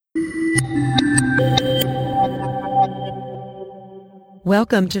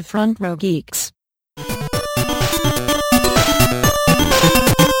Welcome to Front Row Geeks.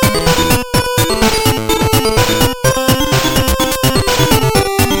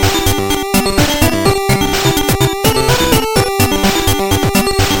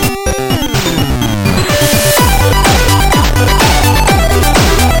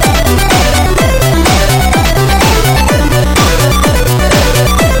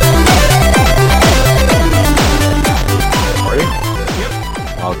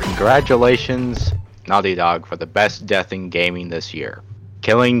 Congratulations, Naughty Dog, for the best death in gaming this year.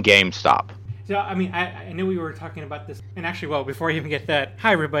 Killing GameStop. So, I knew we were talking about this. And actually, before I even get that,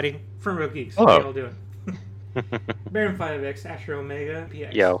 hi everybody, Front Row Geeks. Hello. How you all doing? Baron 5X, Asher Omega,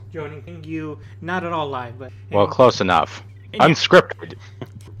 PX. Yo. Joining you, not at all live, but... Well, close enough. Unscripted.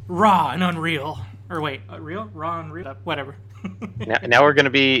 Raw and unreal. Or wait, real? Raw and unreal? Whatever. now we're going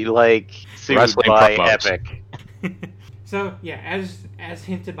to be, sued Wrestling by promos. Epic. So, yeah, as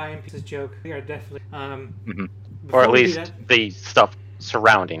hinted by MP's joke, we are definitely... Or at least the stuff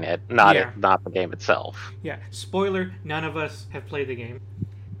surrounding it, not the game itself. Yeah, spoiler, none of us have played the game.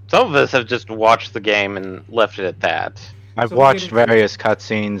 Some of us have just watched the game and left it at that. I've watched various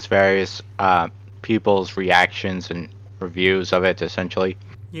cutscenes, various people's reactions and reviews of it, essentially.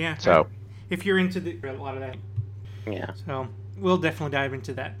 Yeah. So, if you're into a lot of that. Yeah. So, we'll definitely dive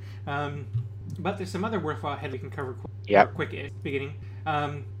into that. But there's some other worthwhile head we can cover quick at the beginning.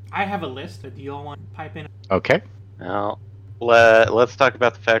 I have a list. Do you all want to pipe in? Okay. Well, let's talk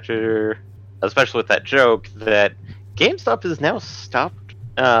about the factor, especially with that joke, that GameStop has now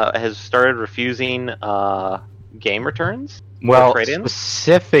has started refusing game returns. Well,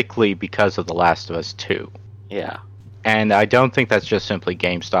 specifically because of The Last of Us 2. Yeah. And I don't think that's just simply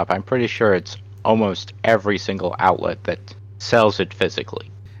GameStop. I'm pretty sure it's almost every single outlet that sells it physically.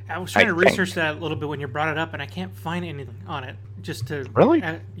 I was trying to research that a little bit when you brought it up, and I can't find anything on it. Just to really,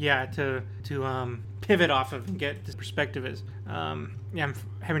 to pivot off of and get this perspective is. I'm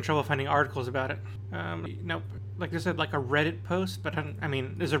having trouble finding articles about it. Nope. Like I said, like a Reddit post, but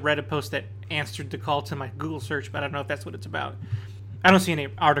there's a Reddit post that answered the call to my Google search, but I don't know if that's what it's about. I don't see any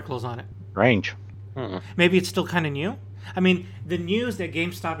articles on it. Range. Maybe it's still kind of new. The news that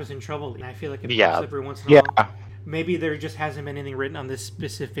GameStop is in trouble, and I feel like it pops up every once in a while. Maybe there just hasn't been anything written on this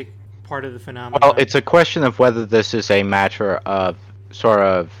specific part of the phenomenon. Well, it's a question of whether this is a matter of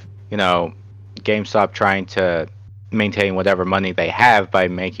GameStop trying to maintain whatever money they have by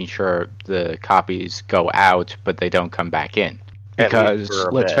making sure the copies go out, but they don't come back in. Because,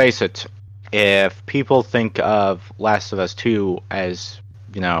 let's face it, if people think of Last of Us 2 as,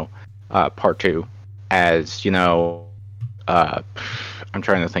 Part 2, as, I'm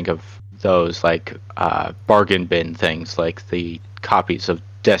trying to think of those bargain bin things, like the copies of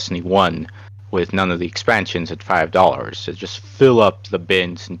Destiny 1 with none of the expansions at $5 to just fill up the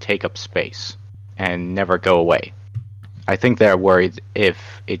bins and take up space and never go away. I think they're worried if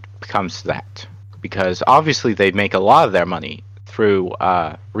it comes to that, because obviously they make a lot of their money through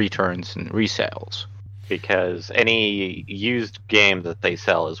returns and resales. Because any used game that they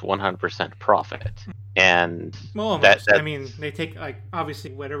sell is 100% profit. And they take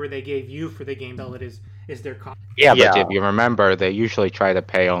obviously whatever they gave you for the game, though, it is their cost. Yeah, but if you remember, they usually try to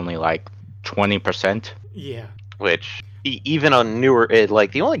pay only 20%. Yeah. Which even on newer,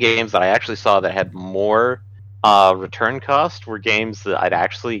 the only games that I actually saw that had more return cost were games that I'd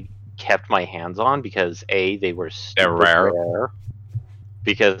actually kept my hands on because they were super rare.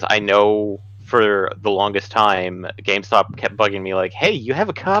 Because I know for the longest time, GameStop kept bugging me hey, you have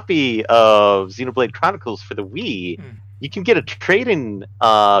a copy of Xenoblade Chronicles for the Wii. You can get a trade-in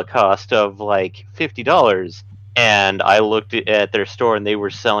cost of $50. And I looked at their store and they were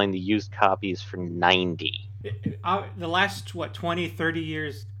selling the used copies for $90. The last, 20, 30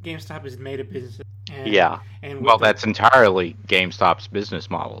 years, GameStop has made a business. And that's entirely GameStop's business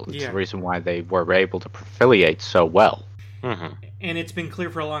model. It's the reason why they were able to affiliate so well. Mm-hmm. And it's been clear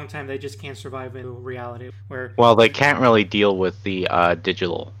for a long time they just can't survive in reality. They can't really deal with the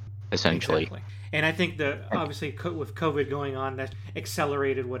digital, essentially. Exactly. And I think obviously with COVID going on, that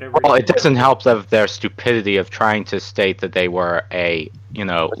accelerated whatever. Well, it doesn't help their stupidity of trying to state that they were a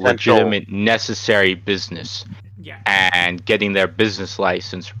legitimate, necessary business, and getting their business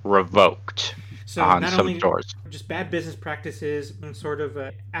license revoked on some stores. Just bad business practices and sort of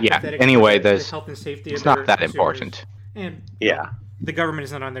apathetic. Anyway, the health and safety. It's not that important. And the government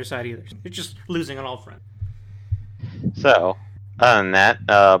is not on their side either. It's just losing on all fronts. So, other than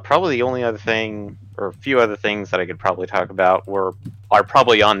that, probably the only other thing, or a few other things that I could probably talk about are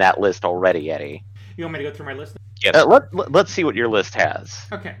probably on that list already, Eddie. You want me to go through my list? Yes. Let's see what your list has.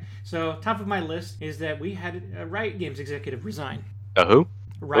 Okay, so top of my list is that we had a Riot Games executive resign. Who?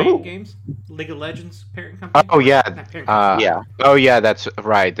 Riot Games, League of Legends parent company. Oh yeah, Not parent company. Yeah. Oh yeah, that's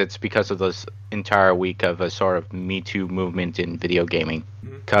right. That's because of this entire week of a sort of Me Too movement in video gaming.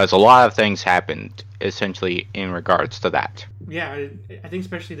 Because a lot of things happened essentially in regards to that. Yeah, I think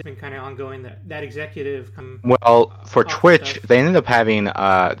especially it's been kind of ongoing that executive. Well, for off the Twitch, stuff. they ended up having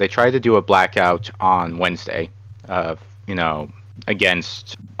they tried to do a blackout on Wednesday,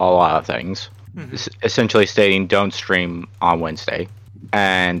 against a lot of things, essentially stating don't stream on Wednesday.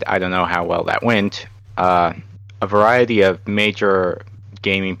 And I don't know how well that went. A variety of major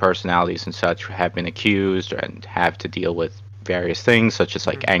gaming personalities and such have been accused and have to deal with various things, such as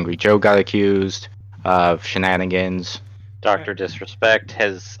like Angry Joe got accused of shenanigans. Dr. Disrespect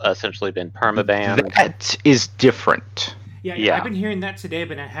has essentially been permabanned. That is different. Yeah, I've been hearing that today,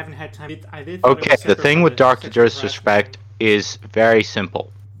 but I haven't had time. Okay, the thing with Dr. Disrespect is very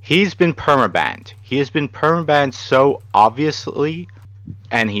simple. He's been permabanned. He has been permabanned so obviously,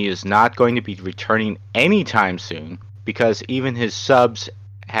 and he is not going to be returning anytime soon because even his subs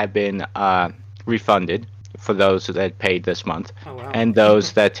have been refunded for those that paid this month. Oh, wow. And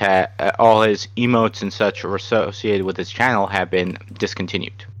those that all his emotes and such are associated with his channel have been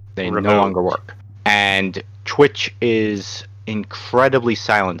discontinued. They no longer work. And Twitch is incredibly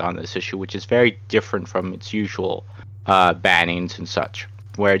silent on this issue, which is very different from its usual bannings and such,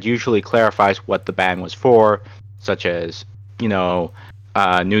 where it usually clarifies what the ban was for, such as,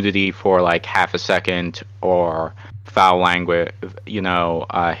 nudity for like half a second, or foul language,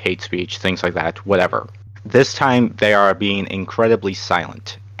 hate speech, things like that, whatever. This time they are being incredibly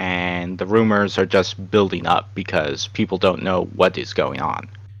silent, and the rumors are just building up because people don't know what is going on.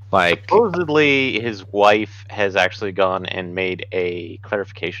 Like, supposedly his wife has actually gone and made a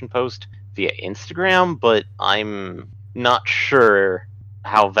clarification post via Instagram, but I'm not sure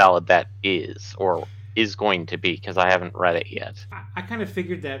how valid that is or is going to be because I haven't read it yet. I kind of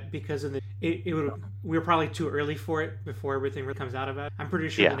figured that because of we were probably too early for it before everything really comes out of it. I'm pretty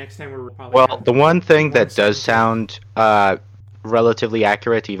sure the next time we're probably... Well, the one thing that does sound relatively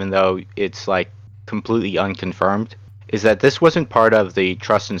accurate, even though it's like completely unconfirmed, is that this wasn't part of the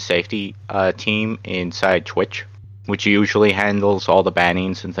trust and safety team inside Twitch, which usually handles all the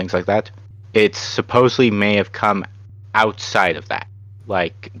bannings and things like that. It supposedly may have come outside of that,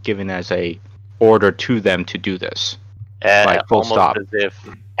 like given as a order to them to do this. Like full almost stop. As if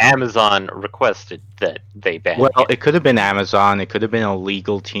Amazon requested that they ban Well, him. it could have been Amazon. It could have been a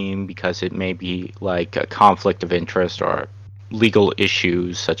legal team because it may be like a conflict of interest or legal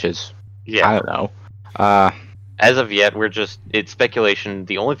issues such as, I don't know. As of yet, it's speculation.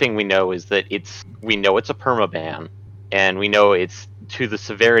 The only thing we know is that we know it's a permaban, and we know it's to the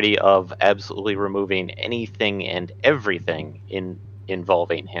severity of absolutely removing anything and everything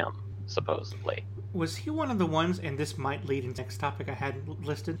involving him, supposedly. Was he one of the ones, and this might lead into the next topic I had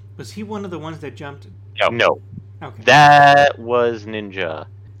listed, was he one of the ones that jumped? No. Okay. That was Ninja.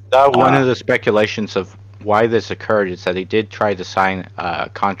 One of the speculations of why this occurred is that he did try to sign a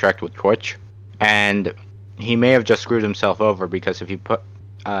contract with Twitch, and he may have just screwed himself over because if he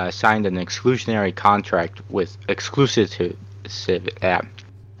signed an exclusionary contract with exclusive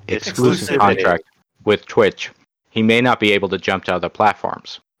contract with Twitch, he may not be able to jump to other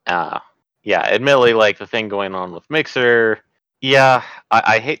platforms. Yeah, admittedly, like the thing going on with Mixer,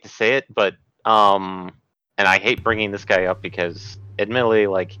 I hate to say it, but and I hate bringing this guy up because admittedly,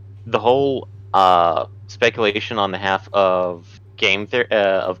 like the whole speculation on behalf of game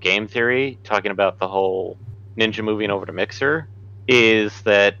theory, talking about the whole Ninja moving over to Mixer, is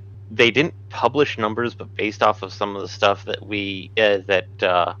that they didn't publish numbers, but based off of some of the stuff that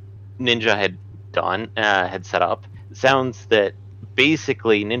Ninja had set up, it sounds that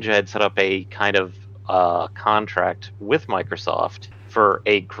basically Ninja had set up a kind of contract with Microsoft for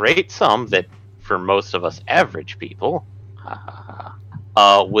a great sum that for most of us average people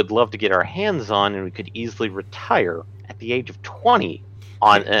would love to get our hands on, and we could easily retire at the age of 20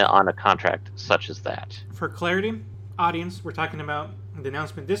 on a contract such as that. For clarity, audience, we're talking about the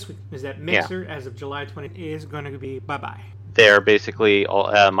announcement this week is that Mixer, as of July 20th, is going to be bye-bye. They're basically,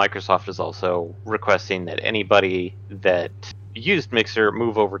 Microsoft is also requesting that anybody that used Mixer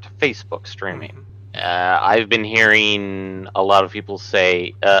move over to Facebook streaming. I've been hearing a lot of people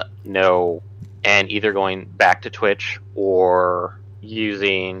say no, and either going back to Twitch or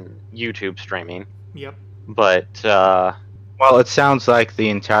using YouTube streaming. Yep. But well, it sounds like the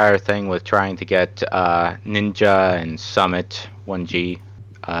entire thing with trying to get Ninja and Summit 1G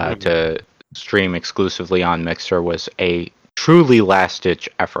to stream exclusively on Mixer was a truly last-ditch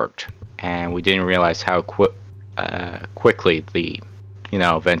effort, and we didn't realize how quickly the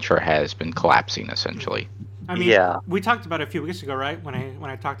venture has been collapsing, essentially. I mean, Yeah. we talked about it a few weeks ago, right? When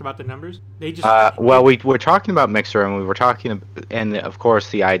I talked about the numbers, they just Well, we were talking about Mixer, and we were talking, and of course,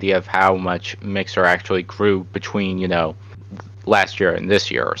 the idea of how much Mixer actually grew between, last year and this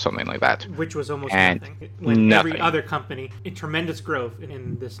year, or something like that. which was almost And nothing. When nothing. every other company, in tremendous growth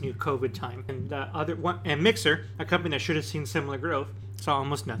in this new COVID time, and and Mixer, a company that should have seen similar growth, saw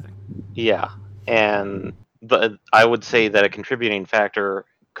almost nothing. Yeah, and I would say that a contributing factor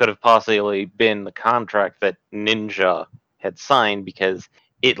could have possibly been the contract that Ninja had signed, because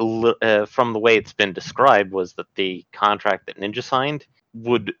from the way it's been described, was that the contract that Ninja signed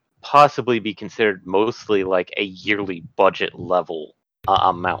would possibly be considered mostly like a yearly budget level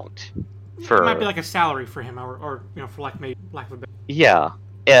amount. It might be like a salary for him, or for maybe lack of a better. Yeah,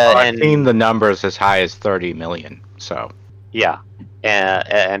 I've seen the numbers as high as 30 million. So yeah,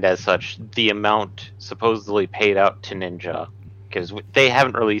 and as such, the amount supposedly paid out to Ninja, because they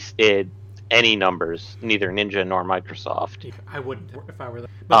haven't released any numbers, neither Ninja nor Microsoft. I wouldn't if I were there.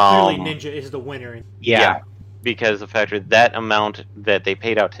 But clearly, Ninja is the winner. yeah. Because the fact that amount that they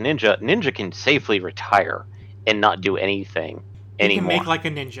paid out to Ninja can safely retire and not do anything He anymore. can make like a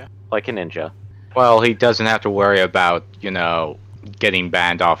ninja. Like a ninja. Well, he doesn't have to worry about, getting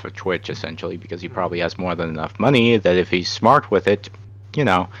banned off of Twitch, essentially, because he probably has more than enough money that if he's smart with it,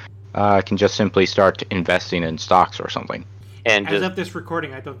 can just simply start investing in stocks or something. And As of this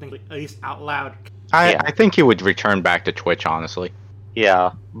recording, I don't think, at least out loud. I think he would return back to Twitch, honestly.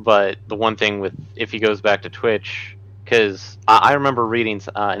 yeah, but the one thing with if he goes back to Twitch, because I remember reading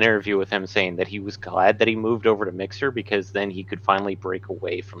an interview with him saying that he was glad that he moved over to Mixer, because then he could finally break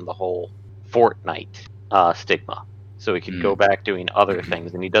away from the whole Fortnite stigma, so he could go back doing other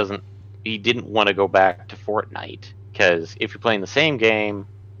things, and he didn't want to go back to Fortnite, because if you're playing the same game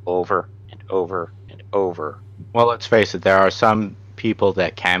over and over and over. Well, let's face it, there are some people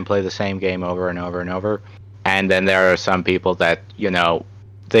that can play the same game over and over and over, and then there are some people that,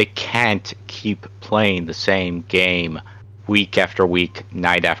 they can't keep playing the same game week after week,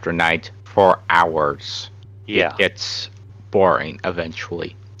 night after night, for hours. Yeah. It gets boring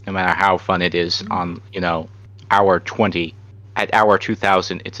eventually, no matter how fun it is on, hour 20. At hour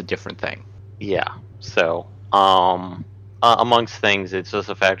 2000, it's a different thing. Yeah. So, amongst things, it's just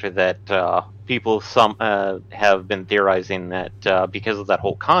a factor that people have been theorizing that because of that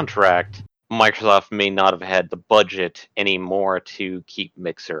whole contract, Microsoft may not have had the budget anymore to keep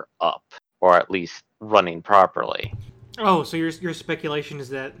Mixer up, or at least running properly. Oh, so your speculation is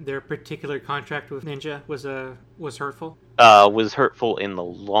that their particular contract with Ninja was hurtful? Was hurtful in the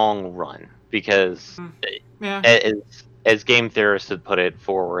long run, because as game theorists had put it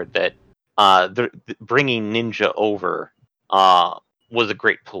forward, that bringing Ninja over was a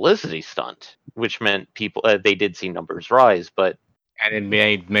great publicity stunt, which meant people they did see numbers rise, but And it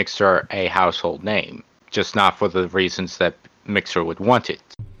made Mixer a household name, just not for the reasons that Mixer would want it.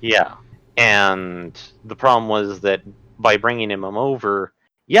 yeah. And the problem was that by bringing him over,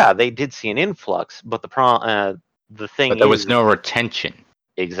 yeah, they did see an influx, but the thing But there was no retention.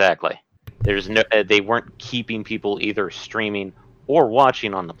 Exactly. There's no they weren't keeping people either streaming or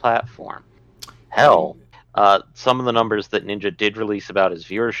watching on the platform. Hell, some of the numbers that Ninja did release about his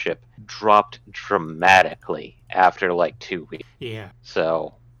viewership dropped dramatically after like 2 weeks. Yeah.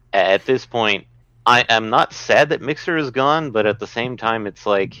 So at this point, I am not sad that Mixer is gone, but at the same time, it's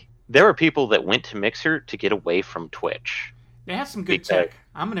like there are people that went to Mixer to get away from Twitch. They have some good tech.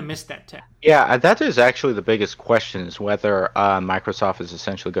 I'm going to miss that tech. Yeah, that is actually the biggest question, is whether Microsoft is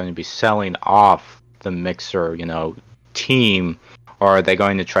essentially going to be selling off the Mixer, team, or are they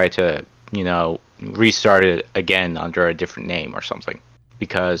going to try to, restart it again under a different name or something?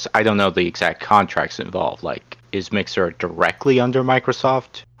 Because I don't know the exact contracts involved. Like, is Mixer directly under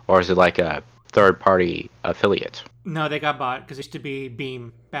Microsoft, or is it like a third-party affiliate? No, they got bought because it used to be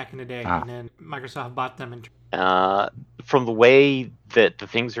Beam back in the day, and then Microsoft bought them. From the way that the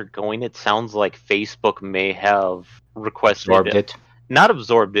things are going, it sounds like Facebook may have requested Absorbed it. Not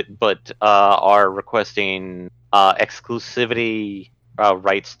absorbed it, but are requesting exclusivity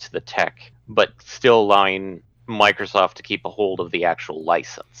rights to the tech, but still allowing Microsoft to keep a hold of the actual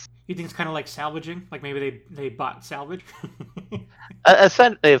license. You think it's kind of like salvaging? Like maybe they bought salvage?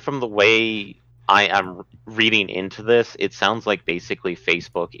 From the way I am reading into this, it sounds like basically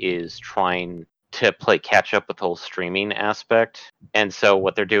Facebook is trying to play catch up with the whole streaming aspect. And so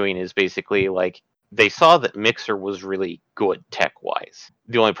what they're doing is basically like they saw that Mixer was really good tech-wise.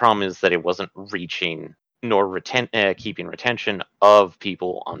 The only problem is that it wasn't reaching nor keeping retention of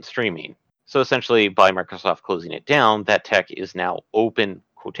people on streaming. So essentially, by Microsoft closing it down, that tech is now open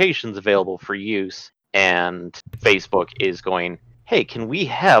quotations available for use, and Facebook is going, hey, can we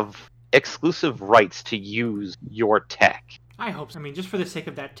have exclusive rights to use your tech. I hope so. I mean, just for the sake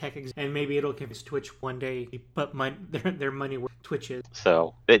of that tech, and maybe it'll give us Twitch one day, but their money where Twitch is.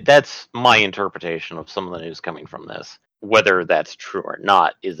 So that's my interpretation of some of the news coming from this. Whether that's true or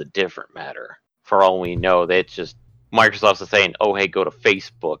not is a different matter. For all we know, it's just Microsoft's saying, "Oh, hey, go to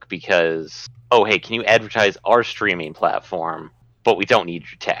Facebook because, oh, hey, can you advertise our streaming platform? But we don't need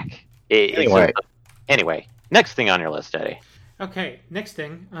your tech." Anyway, next thing on your list, Eddie. Okay, next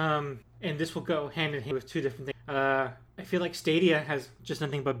thing, and this will go hand in hand with two different things. I feel like Stadia has just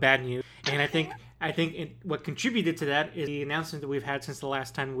nothing but bad news, and I think what contributed to that is the announcement that we've had since the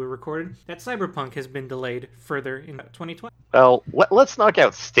last time we recorded that Cyberpunk has been delayed further in 2020. Well, let's knock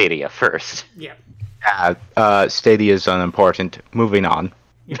out Stadia first. Yeah. Stadia is unimportant. Moving on.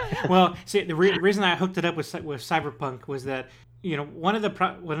 Yeah. Well, see, the reason I hooked it up with Cyberpunk was that, you know, one of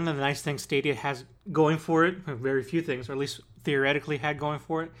the nice things Stadia has going for it, very few things, or at least theoretically had going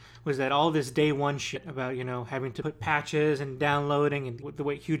for it, was that all this day one shit about, you know, having to put patches and downloading and the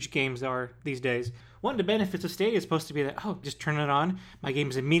way huge games are these days. One of the benefits of Stadia is supposed to be that, oh, just turn it on. My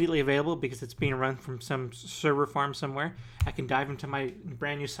game is immediately available because it's being run from some server farm somewhere. I can dive into my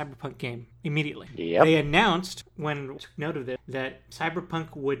brand new Cyberpunk game immediately. Yep. They announced, when I took note of it, that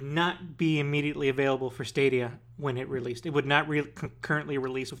Cyberpunk would not be immediately available for Stadia when it released. It would not concurrently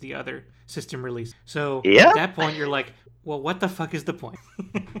release with the other system release. So at that point, you're like, well, what the fuck is the point?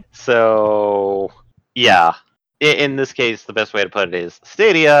 So, yeah. In this case, the best way to put it is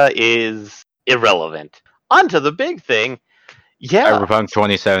Stadia is irrelevant. On to the big thing. Yeah. Cyberpunk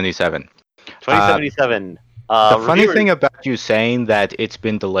 2077. 2077. The funny thing about you saying that it's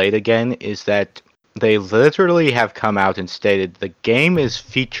been delayed again is that they literally have come out and stated the game is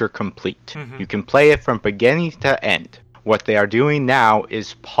feature complete. Mm-hmm. You can play it from beginning to end. What they are doing now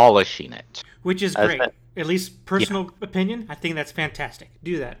is polishing it. Which is great. At least personal opinion, I think that's fantastic.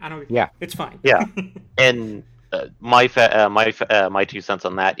 Do that. I don't. Yeah, it's fine. Yeah, and my 2 cents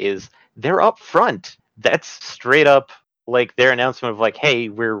on that is they're up front. That's straight up like their announcement of like, hey,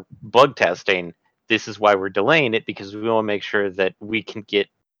 we're bug testing. This is why we're delaying it because we want to make sure that we can get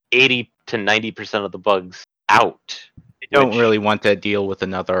 80 to 90% of the bugs out. They don't really want to deal with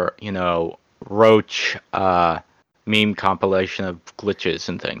another, you know, Roach meme compilation of glitches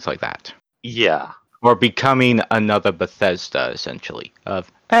and things like that. Yeah. Or becoming another Bethesda, essentially.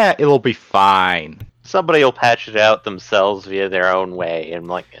 It'll be fine. Somebody will patch it out themselves via their own way. And I'm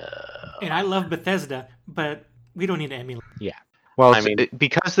like, And I love Bethesda, but we don't need to emulate. Yeah. Well, I mean,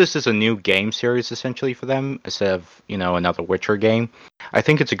 because this is a new game series, essentially, for them, instead of, you know, another Witcher game, I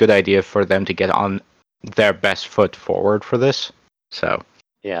think it's a good idea for them to get on their best foot forward for this. So.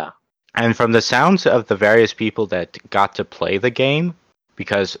 Yeah. And from the sounds of the various people that got to play the game,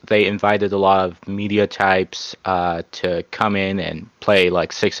 because they invited a lot of media types to come in and play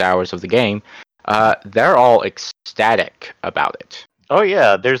like 6 hours of the game, they're all ecstatic about it. Oh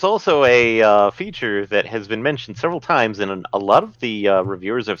yeah, there's also a feature that has been mentioned several times, and a lot of the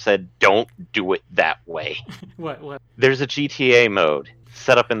reviewers have said, don't do it that way. What? There's a GTA mode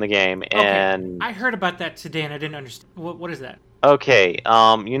set up in the game, and... I heard about that today, and I didn't understand. What is that? Okay,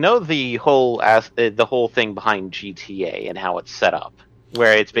 you know the whole thing behind GTA and how it's set up?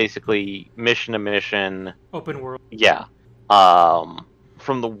 Where it's basically mission to mission. Open world. Yeah.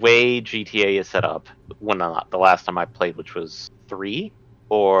 From the way GTA is set up, the last time I played, which was 3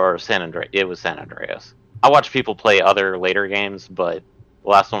 or San Andreas. It was San Andreas. I watched people play other later games, but the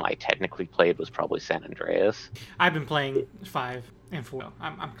last one I technically played was probably San Andreas. I've been playing 5 and 4.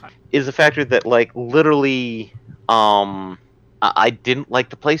 I'm kind of... Is the factor that like literally, I didn't like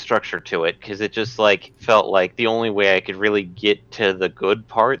the play structure to it because it just like felt like the only way I could really get to the good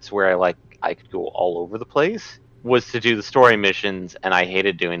parts where I could go all over the place was to do the story missions, and I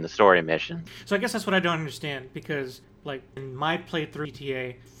hated doing the story missions. So I guess that's what I don't understand because like in my playthrough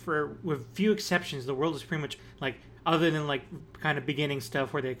GTA, with few exceptions, the world is pretty much like, other than like kind of beginning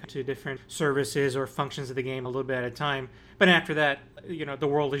stuff where they come to different services or functions of the game a little bit at a time. But after that, you know, the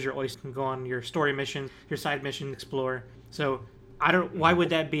world is your oyster. You can go on your story mission, your side mission, explore. So why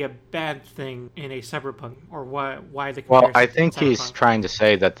would that be a bad thing in a Cyberpunk, or why the comparison? Well, I think he's trying to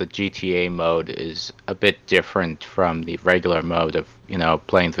say that the GTA mode is a bit different from the regular mode of, you know,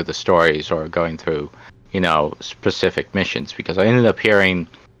 playing through the stories or going through, you know, specific missions, because I ended up hearing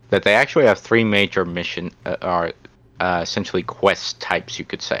that they actually have 3 major essentially quest types, you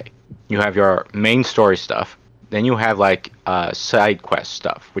could say. You have your main story stuff, then you have like side quest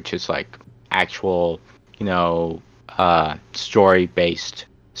stuff, which is like actual, you know, story-based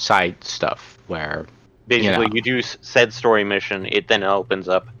side stuff where basically you do said story mission, it then opens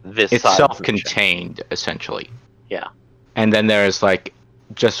up this. It's side self-contained, mission. Essentially. Yeah. And then there's like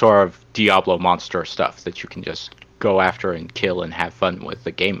just sort of Diablo monster stuff that you can just go after and kill and have fun with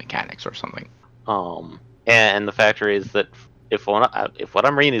the game mechanics or something. And the factor is that if what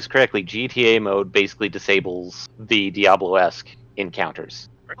I'm reading is correctly, GTA mode basically disables the Diablo-esque encounters.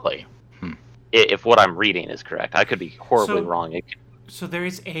 Really? If what I'm reading is correct, I could be horribly wrong. So there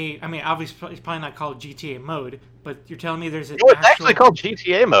is I mean, obviously it's probably not called GTA mode, but you're telling me there's an it's actually called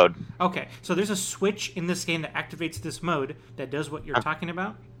GTA mode. Okay, so there's a switch in this game that activates this mode that does what you're talking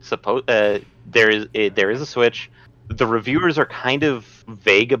about? There is a switch. The reviewers are kind of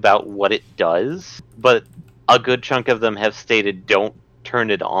vague about what it does, but a good chunk of them have stated don't turn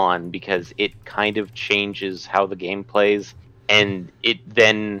it on because it kind of changes how the game plays, and it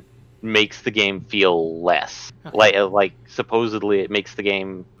then makes the game feel less. Okay. Like supposedly it makes the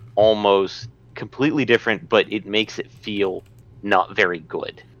game almost completely different, but it makes it feel not very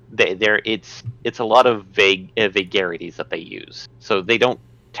good. It's a lot of vagaries that they use, so they don't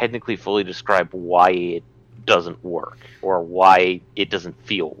technically fully describe why it doesn't work or why it doesn't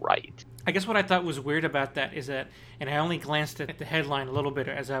feel right. I guess what I thought was weird about that is that, and I only glanced at the headline a little bit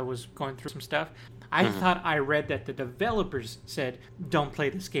as I was going through some stuff, I thought I read that the developers said, don't play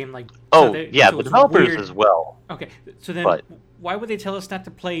this game like... the developers weird. As well. Okay, so then why would they tell us not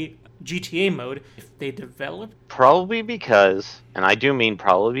to play GTA mode if they developed? Probably because, and I do mean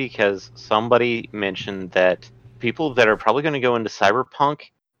probably because, somebody mentioned that people that are probably going to go into Cyberpunk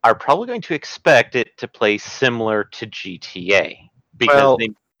are probably going to expect it to play similar to GTA. Because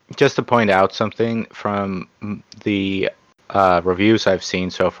just to point out something from the reviews I've seen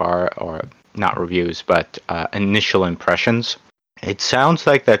so far, or not reviews, but initial impressions, it sounds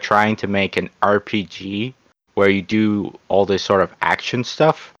like they're trying to make an RPG where you do all this sort of action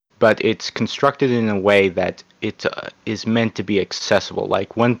stuff, but it's constructed in a way that it is meant to be accessible.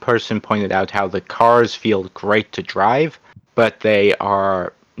 Like, one person pointed out how the cars feel great to drive, but they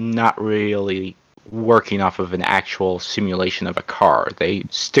are not really working off of an actual simulation of a car. They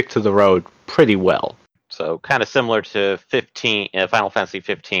stick to the road pretty well. So kind of similar to Final Fantasy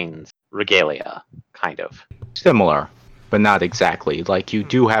 15's Regalia, kind of. Similar, but not exactly. Like, you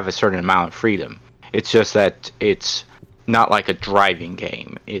do have a certain amount of freedom. It's just that it's not like a driving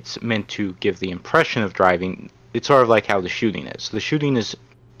game. It's meant to give the impression of driving. It's sort of like how the shooting is. The shooting is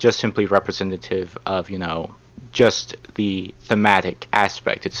just simply representative of, just the thematic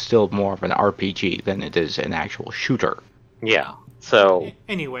aspect. It's still more of an RPG than it is an actual shooter. Yeah, so...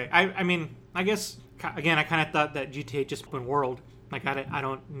 Anyway, I mean, I guess, again, I kind of thought that GTA just open world. Like, I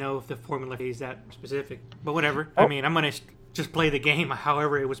don't know if the formula is that specific. But whatever. I mean, I'm going to just play the game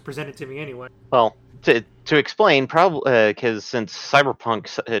however it was presented to me anyway. Well, to explain, probably because since Cyberpunk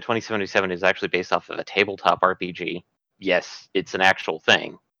 2077 is actually based off of a tabletop RPG, yes, it's an actual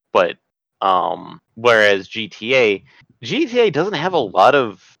thing. But whereas GTA doesn't have a lot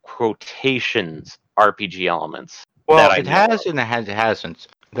of quotations RPG elements. Well, it has and it hasn't.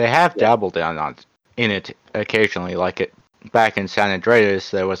 They have dabbled in it occasionally, like back in San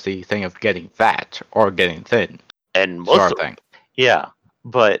Andreas, there was the thing of getting fat or getting thin. And most sort of thing. Yeah,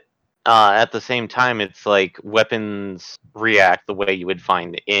 but at the same time, it's like weapons react the way you would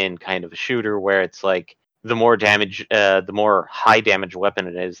find in kind of a shooter, where it's like the more damage, the more high damage weapon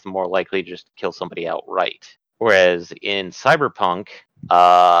it is, the more likely to just kill somebody outright. Whereas in Cyberpunk,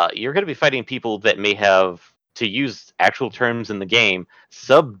 you're going to be fighting people that may have, to use actual terms in the game,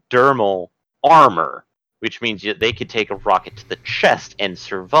 subdermal armor, which means they could take a rocket to the chest and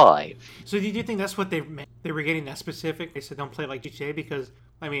survive. So do you think that's what they were getting that specific? They said don't play like GTA because,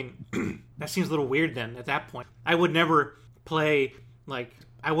 I mean, that seems a little weird then at that point. I would never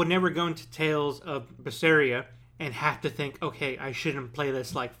go into Tales of Berseria and have to think, okay, I shouldn't play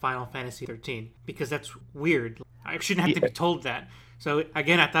this like Final Fantasy 13 because that's weird. I shouldn't have to be told that. So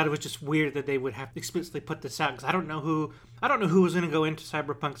again, I thought it was just weird that they would have to explicitly put this out because I don't know who was going to go into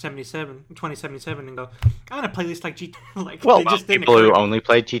Cyberpunk 2077 and go, I'm going to play this like GTA. Like, well, people who only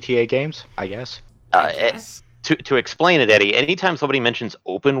play GTA games, I guess. To explain it, Eddie, anytime somebody mentions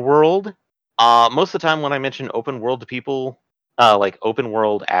open world, most of the time when I mention open world to people, like open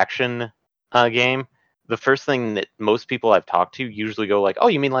world action game, the first thing that most people I've talked to usually go like, oh,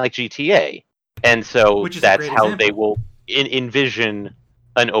 you mean like GTA? And so that's how they will envision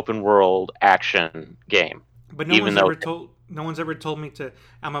an open world action game. But no one's ever told me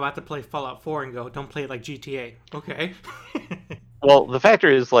I'm about to play Fallout 4 and go, don't play it like GTA. Okay. Well, the factor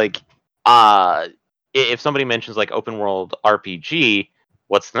is like, if somebody mentions like open world RPG,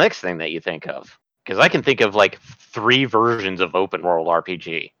 what's the next thing that you think of? Because I can think of like 3 versions of open world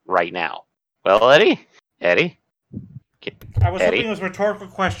RPG right now. Well, Eddie? I was hoping it was a rhetorical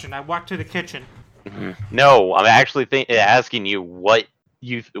question. I walked to the kitchen. No, I'm actually asking you what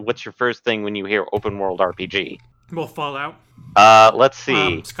what's your first thing when you hear open world RPG? Well, Fallout, Let's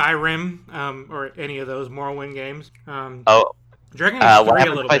see. Skyrim, or any of those Morrowind games. Oh, Dragon Age 3 what a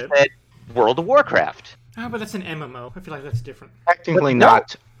happens little if bit. I said World of Warcraft? Oh, but that's an MMO. I feel like that's different. Technically But no.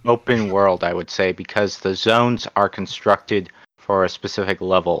 not open world, I would say, because the zones are constructed for a specific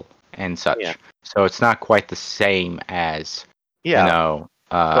level and such. Yeah. So it's not quite the same as, Yeah, you know,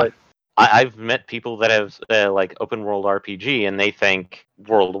 but I've met people that have like open world RPG, and they think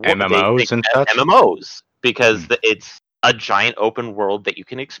World of War MMOs they think and such? MMOs because it's a giant open world that you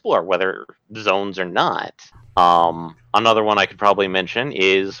can explore, whether zones or not. Another one I could probably mention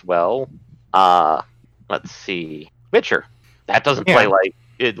is let's see, Witcher. That doesn't play like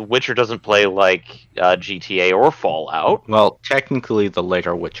Witcher doesn't play like GTA or Fallout. well, technically the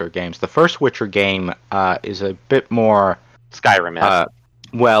later Witcher games. The first Witcher game is a bit more... Skyrim.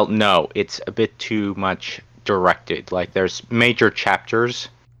 well, no, it's a bit too much directed. Like, there's major chapters,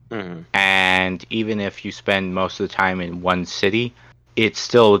 and even if you spend most of the time in one city, it's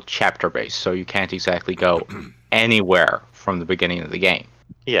still chapter-based, so you can't exactly go anywhere from the beginning of the game.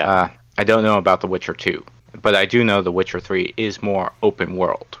 Yeah. I don't know about The Witcher 2, but I do know The Witcher 3 is more open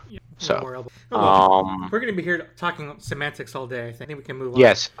world. So, We're going to be here talking semantics all day. I think we can move on.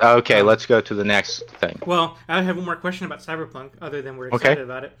 yes. Okay, let's go to the next thing. Well, I have one more question about Cyberpunk, other than we're excited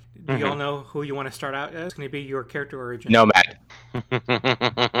about it. Do you all know who you want to start out as? It's going to be your character origin. Nomad.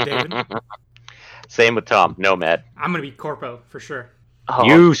 David? Same with Tom. Nomad. I'm going to be Corpo, for sure. Oh,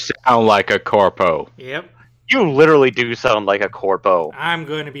 You sound like a corpo. Yep. you literally do sound like a corpo. I'm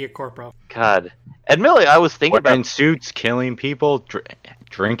going to be a Corpo. God. Admittedly, I was thinking Wearing about... suits, killing people,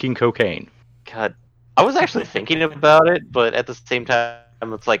 drinking cocaine. God. I was actually thinking about it, but at the same time,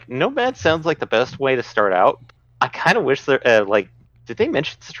 it's like, Nomad sounds like the best way to start out. I kind of wish there, did they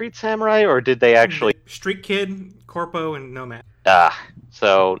mention Street Samurai, or did they actually... Street Kid, Corpo, and Nomad.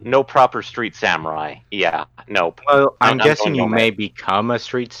 So no proper Street Samurai. Yeah, nope. Well, I'm going guessing you Nomad. may become a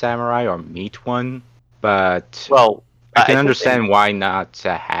street samurai or meet one, but Well, I can think understand why not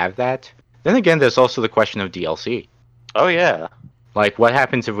to have that. Then again, there's also the question of DLC. Oh, yeah. Like, what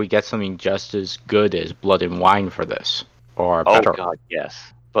happens if we get something just as good as Blood and Wine for this? Or Oh, better? God,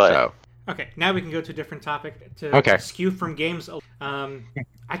 yes. But... So, Okay, now we can go to a different topic. Okay. Skew from games.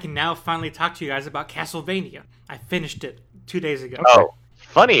 I can now finally talk to you guys about Castlevania. I finished it 2 days ago. Oh,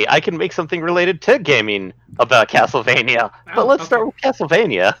 funny. I can make something related to gaming about Castlevania. But let's start with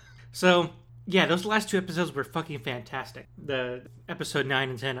Castlevania. So, yeah, those last two episodes were fucking fantastic. The episode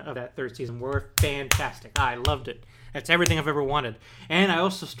 9 and 10 of that third season were fantastic. I loved it. That's everything I've ever wanted. And I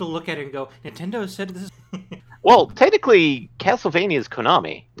also still look at it and go, Nintendo said this. Well, technically, Castlevania is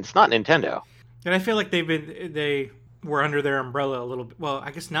Konami. It's not Nintendo. And I feel like they were under their umbrella a little bit. Well, I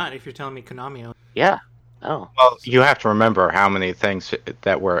guess not if you're telling me Konami owned. Yeah. Oh. well, you have to remember how many things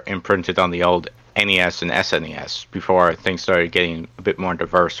that were imprinted on the old NES and SNES before things started getting a bit more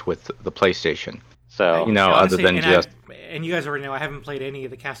diverse with the PlayStation. So, You know, Honestly, other than and just... and you guys already know I haven't played any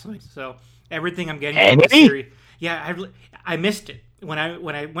of the Castlevania, so everything I'm getting Any? from the series. Yeah, I missed it when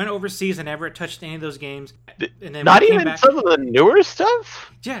I went overseas. I never touched any of those games. And then not when I came even back, some of the newer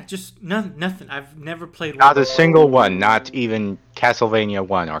stuff? Yeah, just nothing. I've never played Not one. a single one, not even Castlevania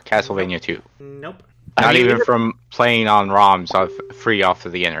 1 or Castlevania 2. Nope. Not even from playing on ROMs free off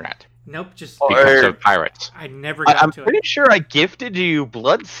of the internet Nope. Just because of pirates. I never got I'm to pretty it, sure I gifted you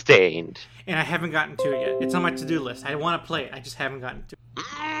Bloodstained. and I haven't gotten to it yet. It's on my to-do list. I want to play it. I just haven't gotten to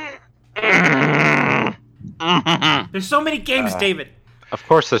it. There's so many games, David. Of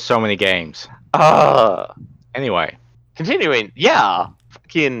course, there's so many games. Anyway, Continuing, yeah.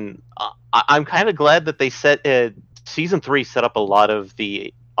 Fucking, I'm kind of glad that they set season 3 set up a lot of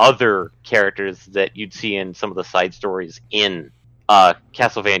the other characters that you'd see in some of the side stories in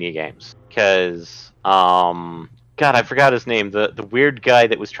Castlevania games. Because, God, I forgot his name. The weird guy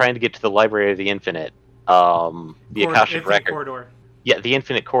that was trying to get to the Library of the Infinite. The Akashic Record. Corridor. Yeah, the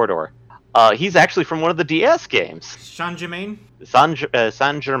Infinite Corridor. He's actually from one of the DS games. Jean Germain.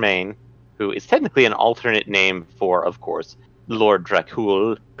 Saint Germain, who is technically an alternate name for, of course, Lord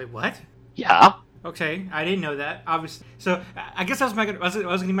Dracul. Wait, what? Yeah. Okay, I didn't know that. Obviously, so I guess that was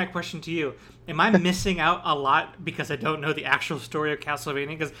going to be my question to you. Am I missing out a lot because I don't know the actual story of Castlevania?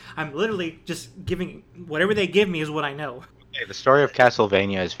 Because I'm literally just giving whatever they give me is what I know. okay, the story of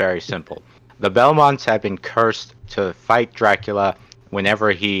Castlevania is very simple. The Belmonts have been cursed to fight Dracula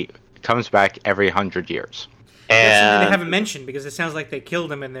whenever he comes back every 100 years. That's something they And haven't mentioned because it sounds like they killed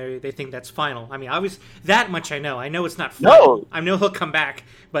him and they think that's final. I mean, obviously, that much I know. I know it's not final. No. I know he'll come back,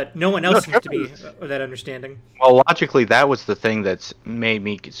 but no one else No, seems to be of that understanding. Well, logically, that was the thing that's made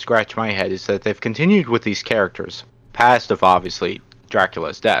me scratch my head, is that they've continued with these characters, past of obviously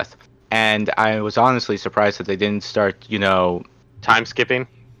Dracula's death. And I was honestly surprised that they didn't start, Time skipping.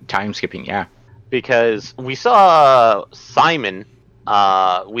 time skipping. Yeah. Because we saw Simon.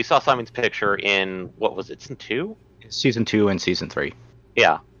 We saw Simon's picture in, what was it, season 2? Season 2 and Season 3.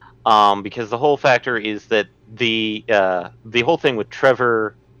 Yeah. Because the whole factor is that the whole thing with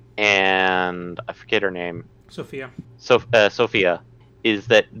Trevor and I forget her name, Sophia. Sophia, is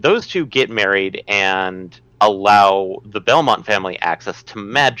that those two get married and allow the Belmont family access to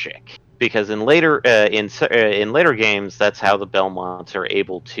magic. Because in later games, that's how the Belmonts are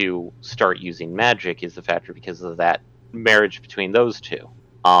able to start using magic, is the factor because of that marriage between those two.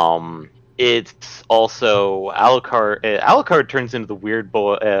 It's also Alucard. Alucard turns into the weird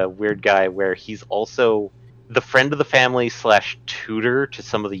guy where he's also the friend of the family / tutor to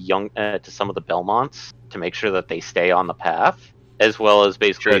some of the Belmonts to make sure that they stay on the path, as well as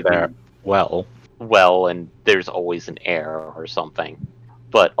basically well, and there's always an heir or something.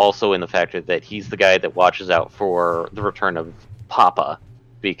 But also in the factor that he's the guy that watches out for the return of Papa,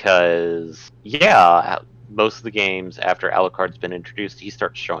 because most of the games after Alucard's been introduced, he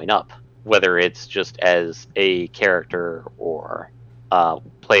starts showing up, whether it's just as a character or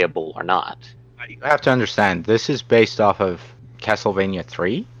playable or not. You have to understand, this is based off of Castlevania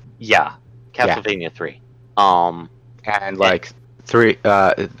 3. Yeah, Castlevania 3. And like 3,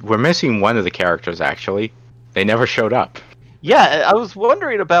 we're missing one of the characters actually. They never showed up. Yeah, I was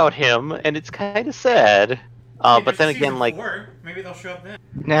wondering about him, and it's kind of sad. But then again, like, maybe they'll show up then.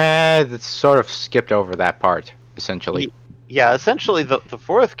 Nah, that's sort of skipped over that part essentially. Yeah, essentially the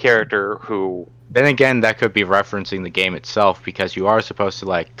fourth character who. Then again, that could be referencing the game itself, because you are supposed to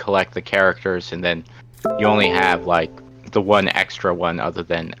like collect the characters, and then you only have like the one extra one other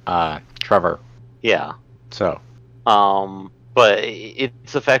than Trevor. Yeah. So. But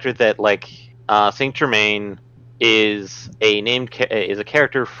it's a factor that like Saint Germain is a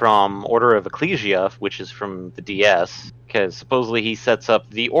character from Order of Ecclesia, which is from the DS, because supposedly he sets up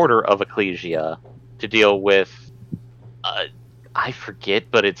the Order of Ecclesia to deal with. I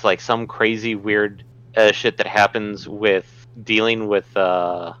forget, but it's like some crazy weird shit that happens with dealing with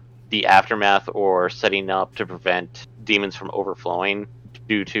the aftermath or setting up to prevent demons from overflowing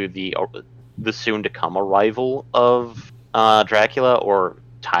due to the soon to come arrival of Dracula or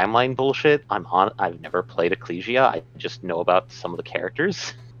timeline bullshit. I've never played Ecclesia. I just know about some of the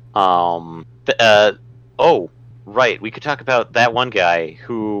characters. Right, we could talk about that one guy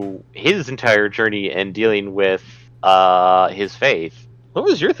who his entire journey and dealing with his faith. What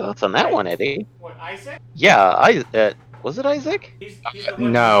was your thoughts on that one, Eddie? What, Isaac? Yeah, was it Isaac? He's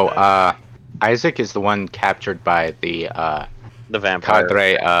No, Isaac is the one captured by the vampire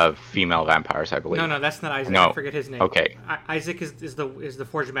cadre of female vampires, I believe. No, that's not Isaac. No. I forget his name. Okay. Isaac is the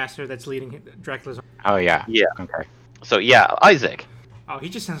Forge Master that's leading Dracula's. Oh yeah. Yeah. Okay. So yeah, Isaac. Oh, he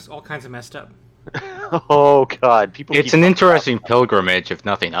just sounds all kinds of messed up. Oh god, people. It's an interesting pilgrimage, if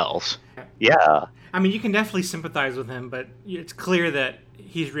nothing else. Yeah. I mean, you can definitely sympathize with him, but it's clear that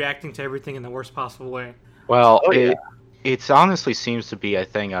he's reacting to everything in the worst possible way. Well, Oh, yeah. it honestly seems to be a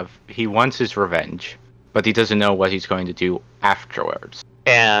thing of he wants his revenge, but he doesn't know what he's going to do afterwards.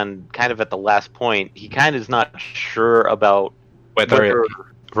 And kind of at the last point, he kind of is not sure about Whether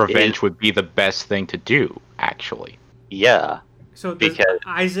revenge would be the best thing to do, actually. Yeah. So Because-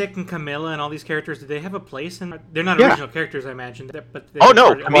 Isaac and Camilla and all these characters, do they have a place in? They're not Yeah. original characters, I imagine. But Oh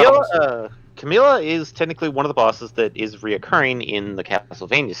no, Camilla. Camilla is technically one of the bosses that is reoccurring in the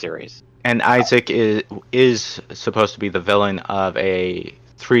Castlevania series. And Isaac is supposed to be the villain of a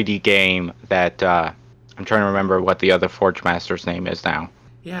 3D game that I'm trying to remember what the other Forge Master's name is now.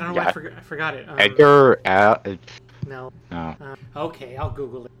 Yeah, I don't know why I forgot it. Edgar. No. No. Okay, I'll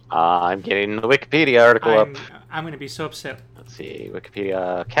Google it. I'm getting the Wikipedia article up. I'm going to be so upset. Let's see,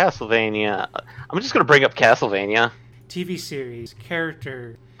 Wikipedia, Castlevania. I'm just going to bring up Castlevania. TV series,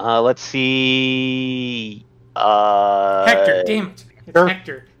 character. Let's see. Hector, damn it. It's Hector.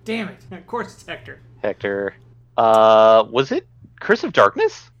 Hector. Damn it. Of course it's Hector. Hector. Was it Curse of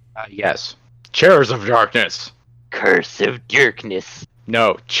Darkness? Yes. Chairs of Darkness. Curse of Darkness.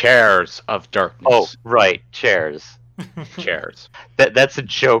 No, Chairs of Darkness. Oh, right, chairs. Chairs. That's a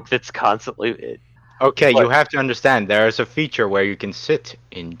joke that's constantly. Okay, What? you have to understand, there is a feature where you can sit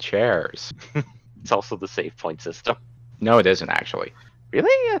in chairs. It's also the save point system. No, it isn't actually.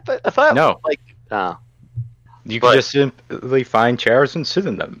 Really? I thought No. like. You But- can just simply find chairs and sit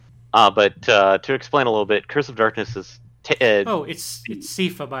in them. But to explain a little bit, Curse of Darkness is Oh, it's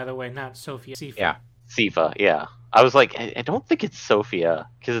Sifa, by the way, not Sophia. Sifa. Yeah. Sifa. Yeah, I was like, I don't think it's Sophia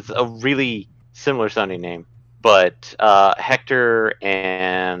because it's a really similar sounding name. But Hector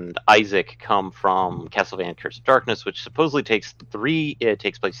and Isaac come from Castlevania: Curse of Darkness, which supposedly takes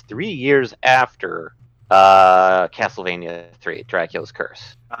place 3 years after Castlevania 3, Dracula's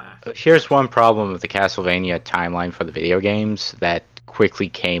Curse. Here's one problem with the Castlevania timeline for the video games that quickly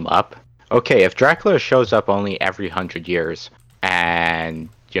came up. Okay, if Dracula shows up only every 100 years, and,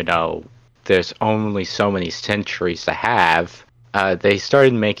 there's only so many centuries to have, they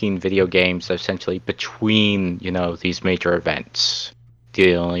started making video games essentially between, these major events,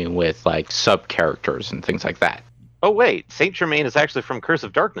 dealing with, sub-characters and things like that. Oh, wait, Saint Germain is actually from Curse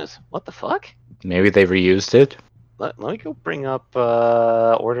of Darkness. What the fuck? Maybe they reused it. Let me go bring up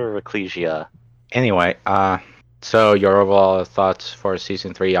Order of Ecclesia. Anyway, so your overall thoughts for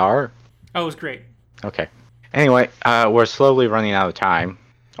Season 3 are? Oh, it was great. Okay. Anyway, we're slowly running out of time,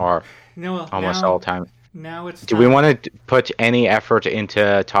 or almost all time. Now it's Do we want to put any effort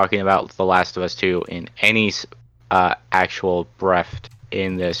into talking about The Last of Us 2 in any actual breath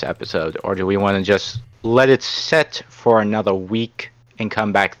in this episode, or do we want to just let it set for another week and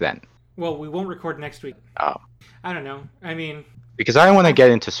come back then? Well, we won't record next week. Oh. I don't know. I mean... Because I want to get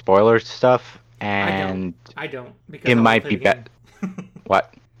into spoiler stuff, and... I don't. Because it might be better.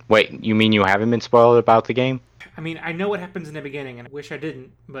 What? Wait, you mean you haven't been spoiled about the game? I mean, I know what happens in the beginning, and I wish I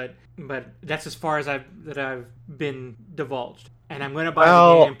didn't, but that's as far as I've been divulged. And I'm going to buy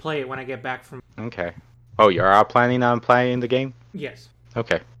the game and play it when I get back from... Okay. Oh, you're planning on playing the game? Yes.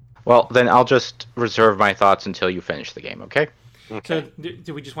 Okay. Well, then I'll just reserve my thoughts until you finish the game, okay? So,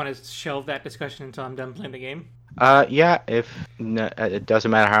 do we just want to shelve that discussion until I'm done playing the game? Yeah, it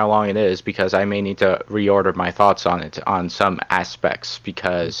doesn't matter how long it is, because I may need to reorder my thoughts on it on some aspects,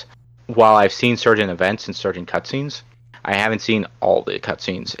 because while I've seen certain events and certain cutscenes, I haven't seen all the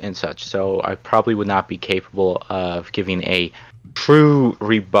cutscenes and such, so I probably would not be capable of giving a true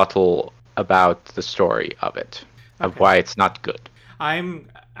rebuttal about the story of it, of why it's not good.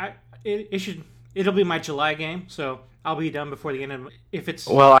 It'll be my July game, so I'll be done before the end of it.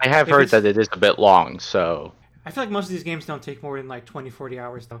 Well, I have heard that it is a bit long, so... I feel like most of these games don't take more than 20, 40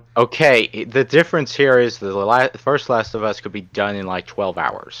 hours, though. Okay, the difference here is the first Last of Us could be done in 12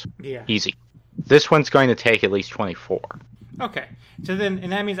 hours. Yeah. Easy. This one's going to take at least 24. Okay. So then,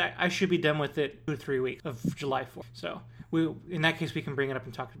 and that means I should be done with it 2 or 3 weeks of July 4th. So, in that case, we can bring it up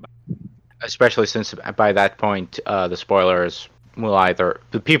and talk about it. Especially since by that point, the spoilers will either...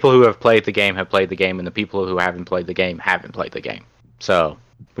 The people who have played the game, and the people who haven't played the game haven't played the game. So,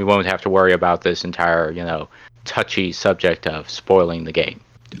 we won't have to worry about this entire, touchy subject of spoiling the game.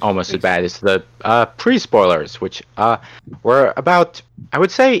 Almost as bad as the pre-spoilers, which were about, I would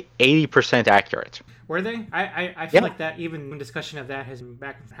say, 80% accurate. Were they? I feel like that, even discussion of that has been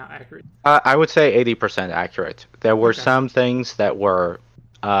back and how accurate. I would say 80% accurate. There were some things that were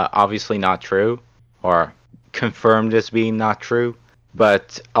obviously not true, or confirmed as being not true,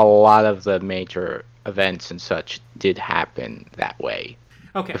 but a lot of the major events and such did happen that way.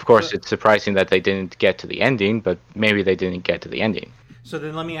 Okay. Of course, it's surprising that they didn't get to the ending, but maybe they didn't get to the ending. So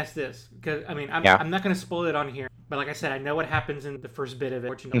then let me ask this, because I'm not going to spoil it on here, but like I said, I know what happens in the first bit of it.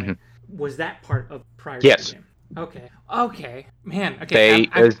 Fortunately, was that part of prior to the game? Okay, man. Okay,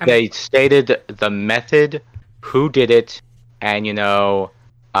 they stated the method, who did it, and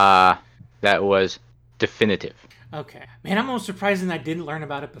that was definitive. Okay, man, I'm almost surprised that I didn't learn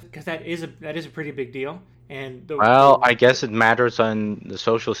about it, because that is a pretty big deal. And I guess it matters on the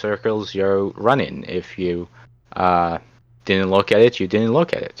social circles you're running. If you didn't look at it, you didn't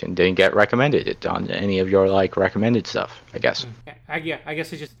look at it, and didn't get recommended it on any of your recommended stuff, I guess. I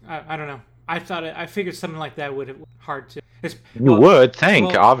guess it's just I don't know. I figured something like that would have been hard to. Would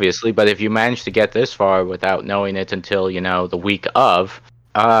think, obviously, but if you manage to get this far without knowing it until the week of,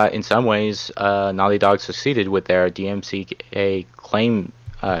 in some ways, Naughty Dog succeeded with their DMCA claim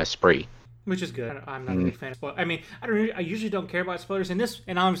spree. Which is good. I'm not a big fan of spoilers. I mean, I usually don't care about spoilers. And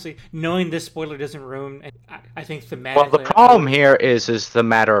obviously, knowing this spoiler doesn't ruin. I think thematically. Well, the problem here is the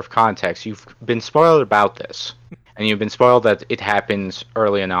matter of context. You've been spoiled about this, and you've been spoiled that it happens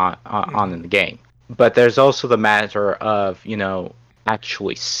early on in the game. But there's also the matter of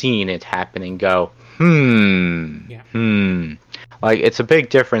actually seeing it happen and go, Like, it's a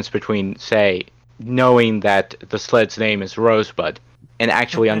big difference between, say, knowing that the sled's name is Rosebud, and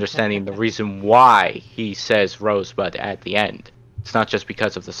actually understanding the reason why he says Rosebud at the end. It's not just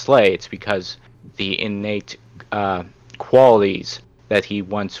because of the sleigh, it's because the innate qualities that he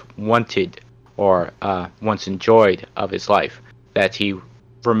once wanted or once enjoyed of his life, that he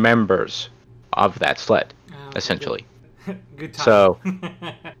remembers of that sled, essentially. Good time. So,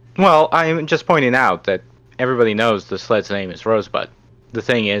 well, I'm just pointing out that everybody knows the sled's name is Rosebud. The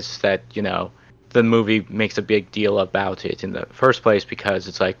thing is that, the movie makes a big deal about it in the first place because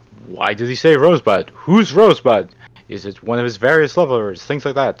it's like, why did he say Rosebud? Who's Rosebud? Is it one of his various lovers? Things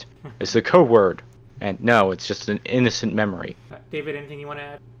like that. It's the code word. And no, it's just an innocent memory. David, anything you want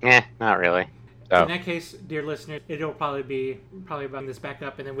to add? Not really. In that case, dear listeners, it'll probably be about this back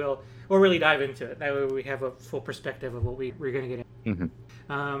up, and then we'll really dive into it. That way we have a full perspective of what we're going to get in.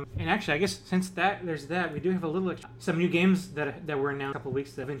 Mm-hmm. And actually, I guess since there's that, we do have a little some new games that were announced a couple of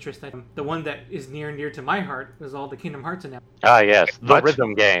weeks of interest. The one that is near and dear to my heart was all the Kingdom Hearts announced. Ah, yes, the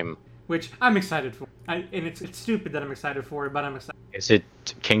rhythm game, which I'm excited for. And it's stupid that I'm excited for it, but I'm excited. Is it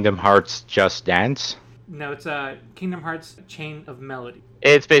Kingdom Hearts Just Dance? No, it's Kingdom Hearts Chain of Melody.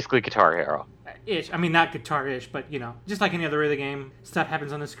 It's basically Guitar Hero. Ish. I mean, not guitar-ish, but, just like any other rhythm game, stuff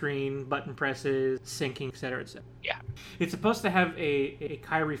happens on the screen, button presses, syncing, etc., etc. Yeah. It's supposed to have a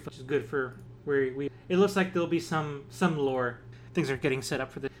Kyrie, which is good for where it looks like there'll be some lore. Things are getting set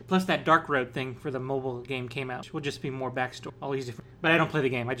up for plus that Dark Road thing for the mobile game came out, which will just be more backstory. All easy but I don't play the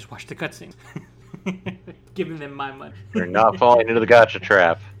game, I just watch the cutscenes. Giving them my money. You're not falling into the gotcha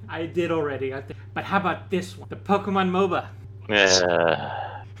trap. I did already, but how about this one? The Pokemon MOBA.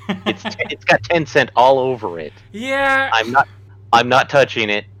 It's got Tencent all over it. Yeah. I'm not touching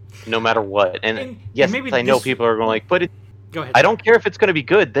it, no matter what. And yes, maybe I know people are going but go ahead. I don't care if it's going to be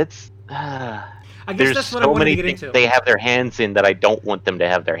good. That's I guess there's that's what so I want many to get things into. They have their hands in that I don't want them to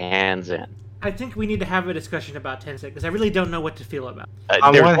have their hands in. I think we need to have a discussion about Tencent because I really don't know what to feel about.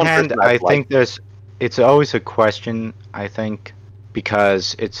 On one hand, I think it's always a question. I think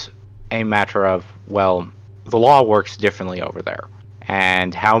because it's a matter of the law works differently over there.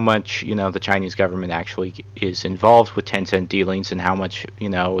 And how much, the Chinese government actually is involved with Tencent dealings and how much,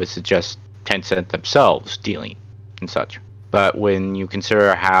 is it just Tencent themselves dealing and such. But when you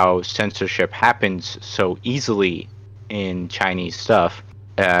consider how censorship happens so easily in Chinese stuff,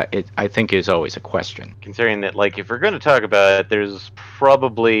 I think is always a question. Considering that, if we're going to talk about it, there's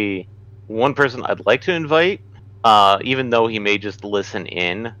probably one person I'd like to invite, even though he may just listen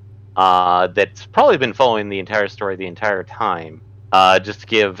in, that's probably been following the entire story the entire time. Just to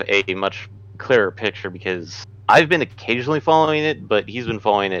give a much clearer picture, because I've been occasionally following it, but he's been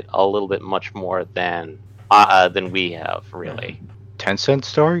following it a little bit much more than we have, really. Tencent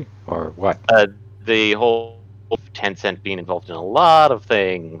story? Or what? The whole Tencent being involved in a lot of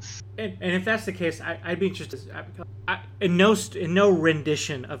things. And if that's the case, I'd be interested. In no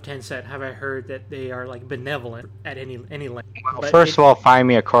rendition of Tencent have I heard that they are benevolent at any length. Well, first of all, find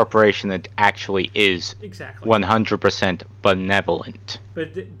me a corporation that actually is exactly 100% benevolent.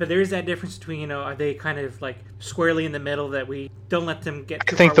 But there is that difference between are they kind of squarely in the middle that we don't let them get.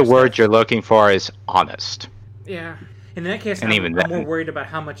 I think the word you're looking for is honest. Yeah. In that case, I'm more worried about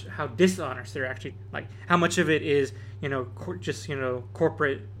how dishonest they're actually how much of it is just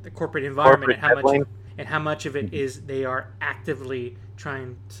corporate environment, and how much of it is they are actively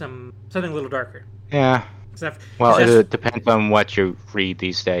trying something a little darker. Yeah. It depends on what you read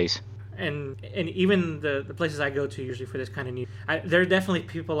these days. And even the places I go to usually for this kind of news, there are definitely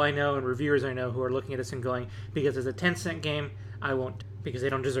people I know and reviewers I know who are looking at this and going, because it's a 10-cent game, I won't, because they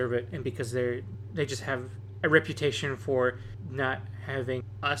don't deserve it, and because they just have a reputation for not having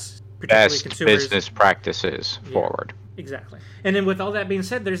us, particularly best consumers, business practices forward. Exactly. And then with all that being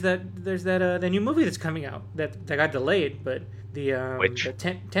said, there's that the new movie that's coming out that got delayed, but the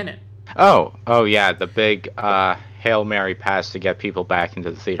Tenet. Oh yeah, the big Hail Mary pass to get people back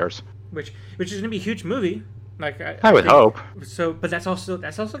into the theaters. Which is going to be a huge movie. I would hope. So, but that's also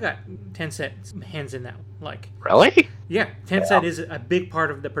got Tencent's hands in that. Really? Yeah, Tencent is a big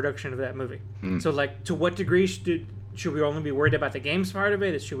part of the production of that movie. So, to what degree should we only be worried about the games part of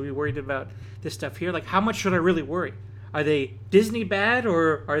it? Should we be worried about this stuff here? How much should I really worry? Are they Disney bad,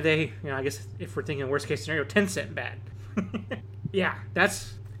 or are they? I guess if we're thinking worst case scenario, Tencent bad. Yeah,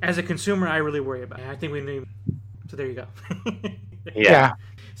 that's as a consumer, I really worry about. I think we need. So there you go. Yeah.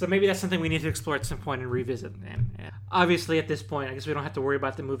 So maybe that's something we need to explore at some point and revisit. And obviously, at this point, I guess we don't have to worry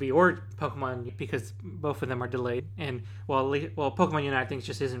about the movie or Pokemon because both of them are delayed. And Pokemon Unite I think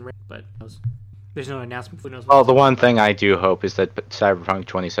just isn't ready, but there's no announcement. Who knows? Well, the one thing I do hope is that Cyberpunk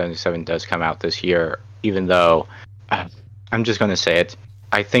 2077 does come out this year, even though I'm just going to say it.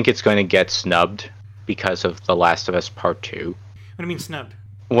 I think it's going to get snubbed because of The Last of Us Part 2. What do you mean snubbed?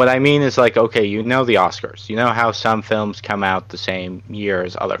 What I mean is the Oscars. You know how some films come out the same year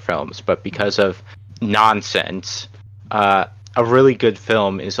as other films, but because of nonsense, a really good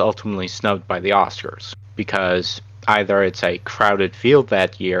film is ultimately snubbed by the Oscars because either it's a crowded field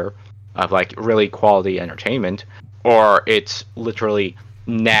that year of really quality entertainment, or it's literally,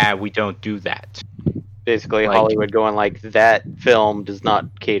 nah, we don't do that. Basically, Like- Hollywood going like, that film does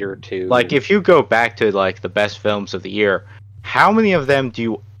not cater to... Like, if you go back to, like, the best films of the year, how many of them do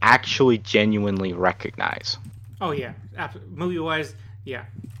you actually genuinely recognize? Oh yeah, movie wise, yeah.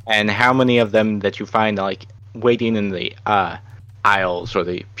 And how many of them that you find, like, waiting in the aisles or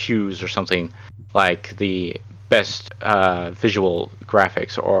the pews or something, like the best visual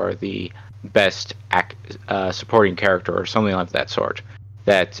graphics or the best supporting character or something like that sort,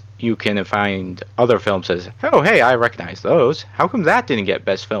 that you can find other films as, oh, hey, I recognize those. How come that didn't get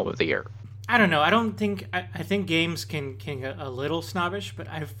best film of the year? I don't know. I think games can get a little snobbish, but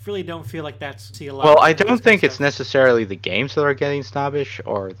I really don't feel like that's a lot. Well, of I don't think it's stuff. necessarily the games that are getting snobbish,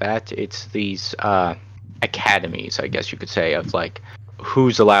 or that it's these academies, I guess you could say, of like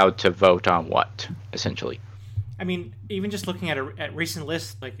who's allowed to vote on what, essentially. I mean, even just looking at recent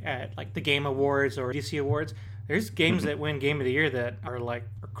lists, like the Game Awards or DC Awards, there's games that win Game of the Year that are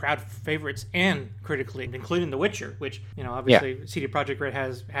crowd favorites and critically, including The Witcher, which obviously CD Projekt Red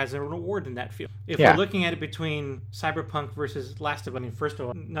has an award in that field. If we're looking at it between Cyberpunk versus Last of Us, I mean, first of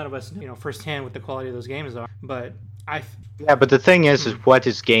all, none of us firsthand what the quality of those games are, but but the thing is what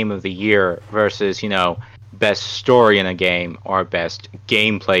is Game of the Year versus best story in a game or best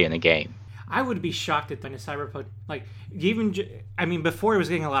gameplay in a game. I would be shocked at when a Cyberpunk, before it was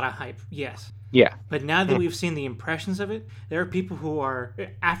getting a lot of hype, yes. Yeah. But now that we've seen the impressions of it, there are people who are,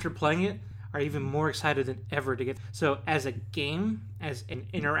 after playing it, are even more excited than ever to get. So as a game, as an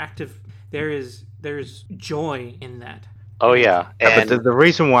interactive, there's joy in that. Oh yeah, and but the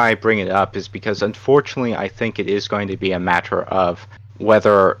reason why I bring it up is because unfortunately I think it is going to be a matter of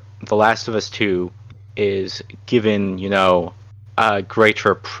whether The Last of Us 2 is given, a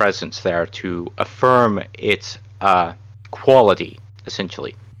greater presence there to affirm its quality,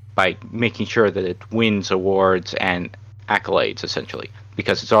 essentially, by making sure that it wins awards and accolades, essentially,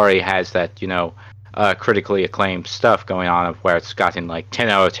 because it already has that, critically acclaimed stuff going on of where it's gotten like 10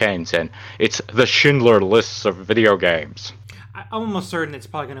 out of 10s, and it's the Schindler lists of video games. I'm almost certain it's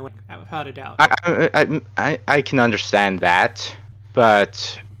probably going to win, without a doubt. I can understand that,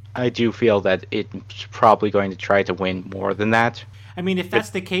 but I do feel that it's probably going to try to win more than that. I mean, if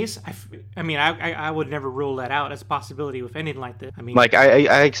that's the case, I would never rule that out as a possibility with anything like this.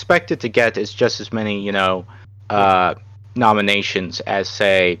 I expect it to get just as many, nominations as,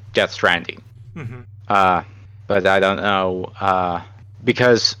 say, Death Stranding. Mm-hmm. But I don't know,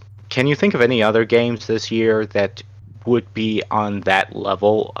 because can you think of any other games this year that would be on that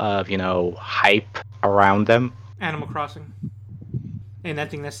level of, hype around them? Animal Crossing. And I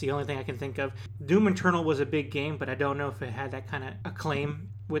think that's the only thing I can think of. Doom Eternal was a big game, but I don't know if it had that kind of acclaim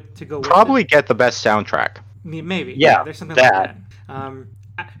to go with it. Probably get the best soundtrack. Maybe. Yeah, there's something like that.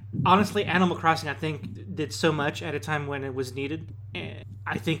 Honestly, Animal Crossing, I think, did so much at a time when it was needed. And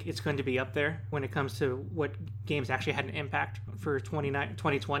I think it's going to be up there when it comes to what games actually had an impact for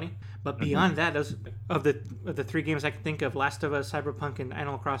 2020. But beyond that, those of the three games I can think of, Last of Us, Cyberpunk, and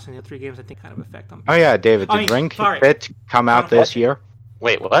Animal Crossing, the three games I think kind of affect them. Oh yeah, David, did Ring Fit come out this year?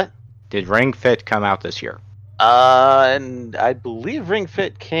 Wait, what? Did Ring Fit come out this year? And I believe Ring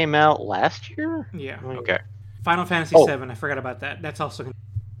Fit came out last year? Yeah. Okay. Final Fantasy VII, I forgot about that. That's also...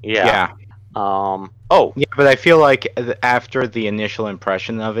 Yeah. Yeah, but I feel like after the initial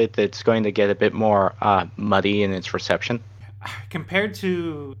impression of it, it's going to get a bit more muddy in its reception. Compared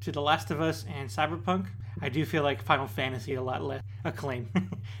to The Last of Us and Cyberpunk, I do feel like Final Fantasy a lot less acclaim.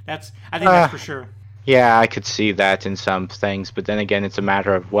 I think that's for sure. Yeah, I could see that in some things, but then again, it's a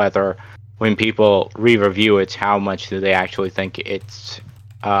matter of whether, when people re-review it, how much do they actually think it's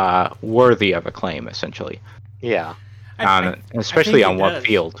worthy of acclaim, essentially. Yeah. Especially on what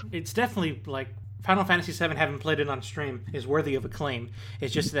field. It's definitely, like, Final Fantasy VII, having played it on stream, is worthy of acclaim.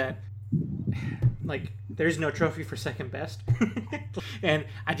 It's just that, like, there's no trophy for second best. And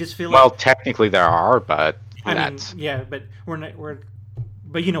I just feel like... Well, technically there are, but but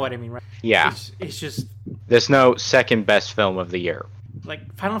but you know what I mean, right? Yeah. It's just... There's no second best film of the year.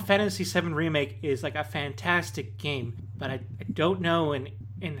 Like, Final Fantasy VII Remake is, like, a fantastic game, but I don't know in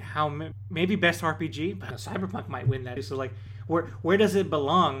how... Maybe best RPG, but Cyberpunk might win that. So, like, where does it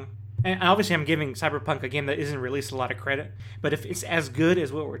belong? And obviously I'm giving Cyberpunk, a game that isn't released, a lot of credit, but if it's as good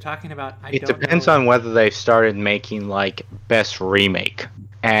as what we're talking about, it depends on whether they've started making, like, best remake.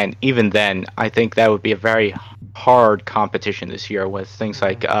 And even then, I think that would be a very hard competition this year with things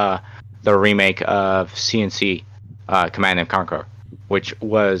like the remake of CNC Command & Conquer, which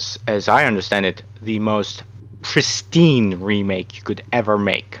was, as I understand it, the most pristine remake you could ever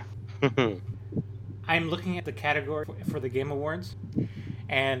make. I'm looking at the category for the Game Awards,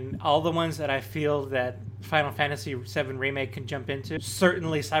 and all the ones that I feel that Final Fantasy VII Remake can jump into.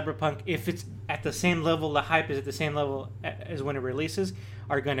 Certainly Cyberpunk, if it's at the same level, the hype is at the same level as when it releases,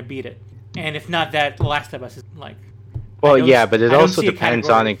 are going to beat it. And if not that, The Last of Us is like... Well, yeah, but it also see a depends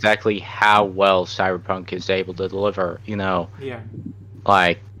category. on exactly how well Cyberpunk is able to deliver, Yeah.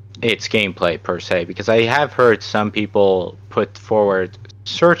 like its gameplay per se. Because I have heard some people put forward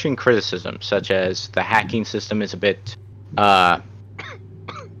searching criticisms, such as the hacking system is a bit odd.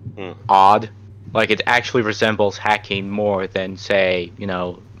 Like, it actually resembles hacking more than, say,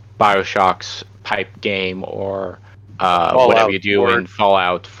 Bioshock's pipe game or whatever you do in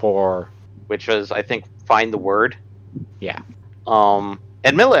Fallout 4. Which was, I think, Find the Word. Yeah.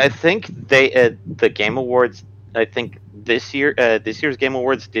 Admittedly, I think they the Game Awards. I think this year's Game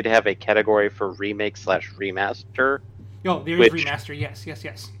Awards did have a category for remake/remaster. Yo, there is remaster.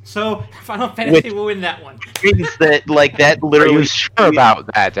 Yes. So Final Fantasy will win that one. Means that that Are literally. you sure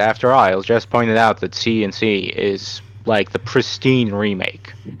about that? After all, I just pointed out that C&C is like the pristine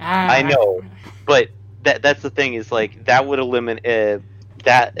remake. I know, but that's the thing is that would eliminate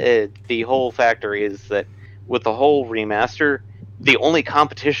the whole factor is that with the whole remaster, the only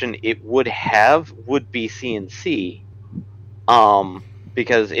competition it would have would be C&C,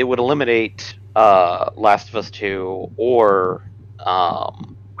 because it would eliminate Last of Us 2 or Both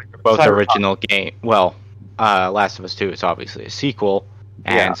Cyberpunk. original game. Well, Last of Us 2 is obviously a sequel,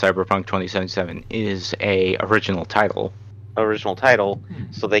 and Cyberpunk 2077 is a original title.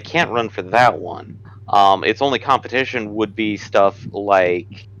 So they can't run for that one. Its only competition would be stuff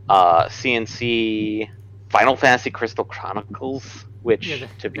like C&C, Final Fantasy Crystal Chronicles, which,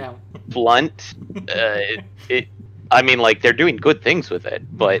 to be blunt, I mean, they're doing good things with it,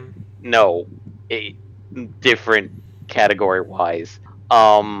 but no, different category-wise.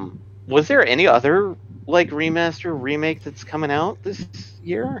 Was there any other remaster, remake that's coming out this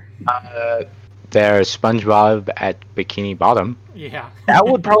year? There's SpongeBob at Bikini Bottom. Yeah. That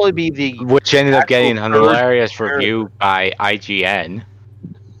would probably be the... Which ended up getting an hilarious review by IGN.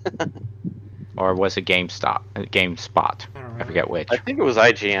 Or was it GameSpot? I forget which. I think it was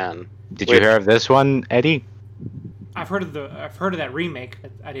IGN. Did you hear of this one, Eddie? I've heard of that remake.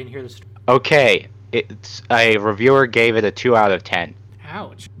 I didn't hear this. Okay, it's a reviewer gave it a 2 out of 10.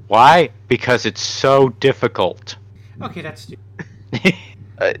 Ouch. Why? Because it's so difficult. Okay, that's stupid.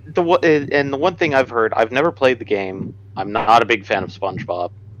 The one thing I've heard, I've never played the game. I'm not a big fan of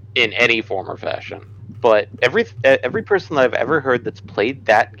SpongeBob in any form or fashion. But every person that I've ever heard that's played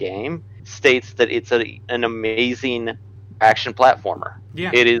that game states that it's an amazing action platformer. Yeah.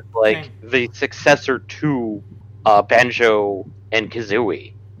 It is the successor to Banjo and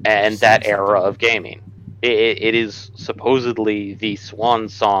Kazooie and that era of gaming. It is supposedly the swan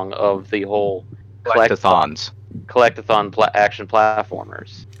song of the whole Collectathons. Action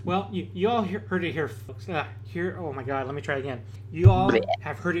platformers. Well, you all heard it here, folks. Oh my god, let me try again. You all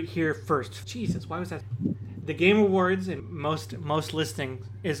have heard it here first. Jesus, why was that? The Game Awards and most listings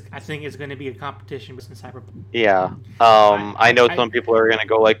I think is going to be a competition with Cyberpunk. Yeah. I know some people are going to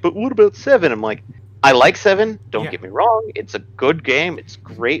go but what about 7? I'm like, I like 7. Don't get me wrong. It's a good game. It's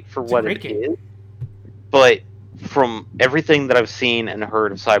great for what it is. But from everything that I've seen and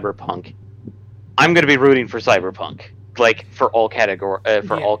heard of Cyberpunk, I'm going to be rooting for Cyberpunk, for all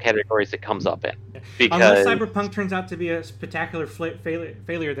categories it comes up in. Because unless Cyberpunk turns out to be a spectacular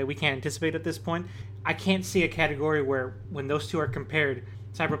failure that we can't anticipate at this point, I can't see a category where, when those two are compared,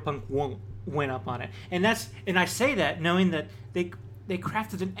 Cyberpunk won't win up on it. And I say that knowing that they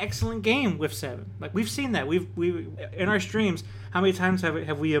crafted an excellent game with 7. We've seen that. We in our streams, how many times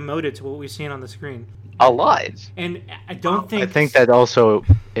have we emoted to what we've seen on the screen? A lot. And I don't think... I think that also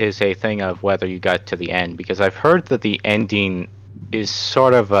is a thing of whether you got to the end, because I've heard that the ending is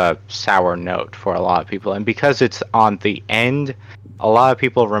sort of a sour note for a lot of people, and because it's on the end, a lot of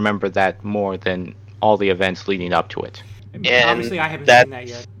people remember that more than all the events leading up to it. And obviously, I haven't seen that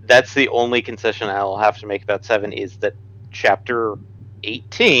yet. That's the only concession I'll have to make about 7 is that Chapter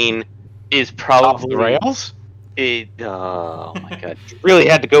 18 is probably... Off the rails? Oh my god. You really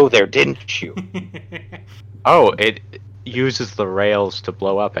had to go there, didn't you? Oh, it uses the rails to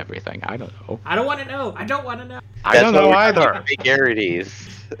blow up everything. I don't know. I don't want to know. I don't know either. Vegarities.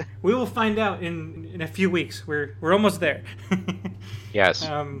 We will find out in a few weeks. We're almost there. Yes.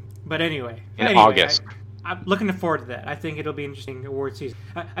 But anyway. August. I'm looking forward to that. I think it'll be an interesting award season.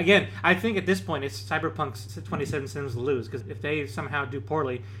 Again, I think at this point it's Cyberpunk's 2077 to lose, because if they somehow do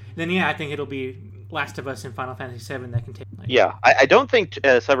poorly, then I think it'll be Last of Us and Final Fantasy VII that can take. I don't think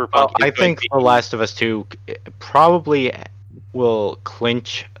Cyberpunk. Well, I think The Last of Us 2 probably will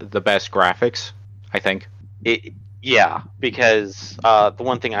clinch the best graphics. I think Yeah, because the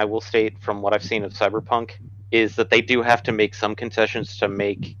one thing I will state from what I've seen of Cyberpunk is that they do have to make some concessions to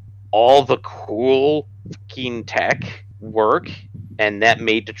make all the cool fucking tech work, and that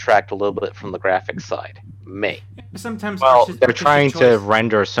may detract a little bit from the graphics side. May. Sometimes Well, it's they're just a trying to choice.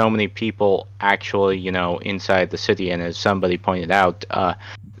 render so many people actually, inside the city, and as somebody pointed out,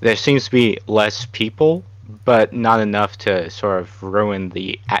 there seems to be less people, but not enough to sort of ruin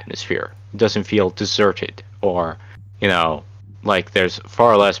the atmosphere. It doesn't feel deserted, or, like there's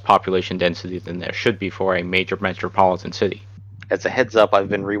far less population density than there should be for a major metropolitan city. As a heads up, I've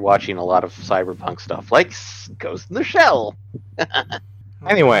been rewatching a lot of Cyberpunk stuff, like Ghost in the Shell.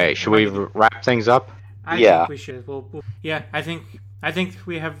 Anyway, should we wrap things up? I Yeah. think we should. Yeah, I think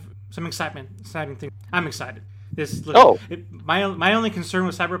we have some exciting things. I'm excited. My only concern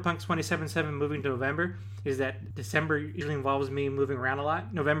with Cyberpunk 2077 moving to November is that December usually involves me moving around a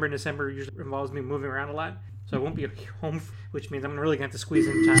lot. November and December usually involves me moving around a lot. So I won't be home, which means I'm really going to have to squeeze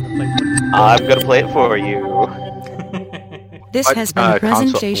in time to play. I'm gonna play it for you. This has been a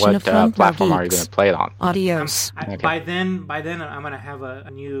presentation of Front Row platform are you going Geeks. to play it on? Adios. Okay. By then, I'm going to have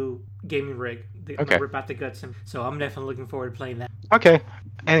a new gaming rig. I'm Okay. going to rip out the guts, so I'm definitely looking forward to playing that. Okay.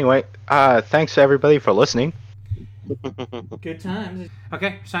 Anyway, thanks everybody for listening. Good times.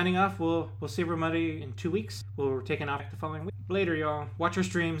 Okay, signing off. We'll see everybody in 2 weeks. We're taking off the following week. Later, y'all. Watch our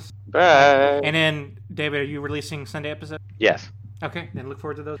streams. Bye. And then, David, are you releasing Sunday episode? Yes. Okay, then look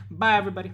forward to those. Bye, everybody.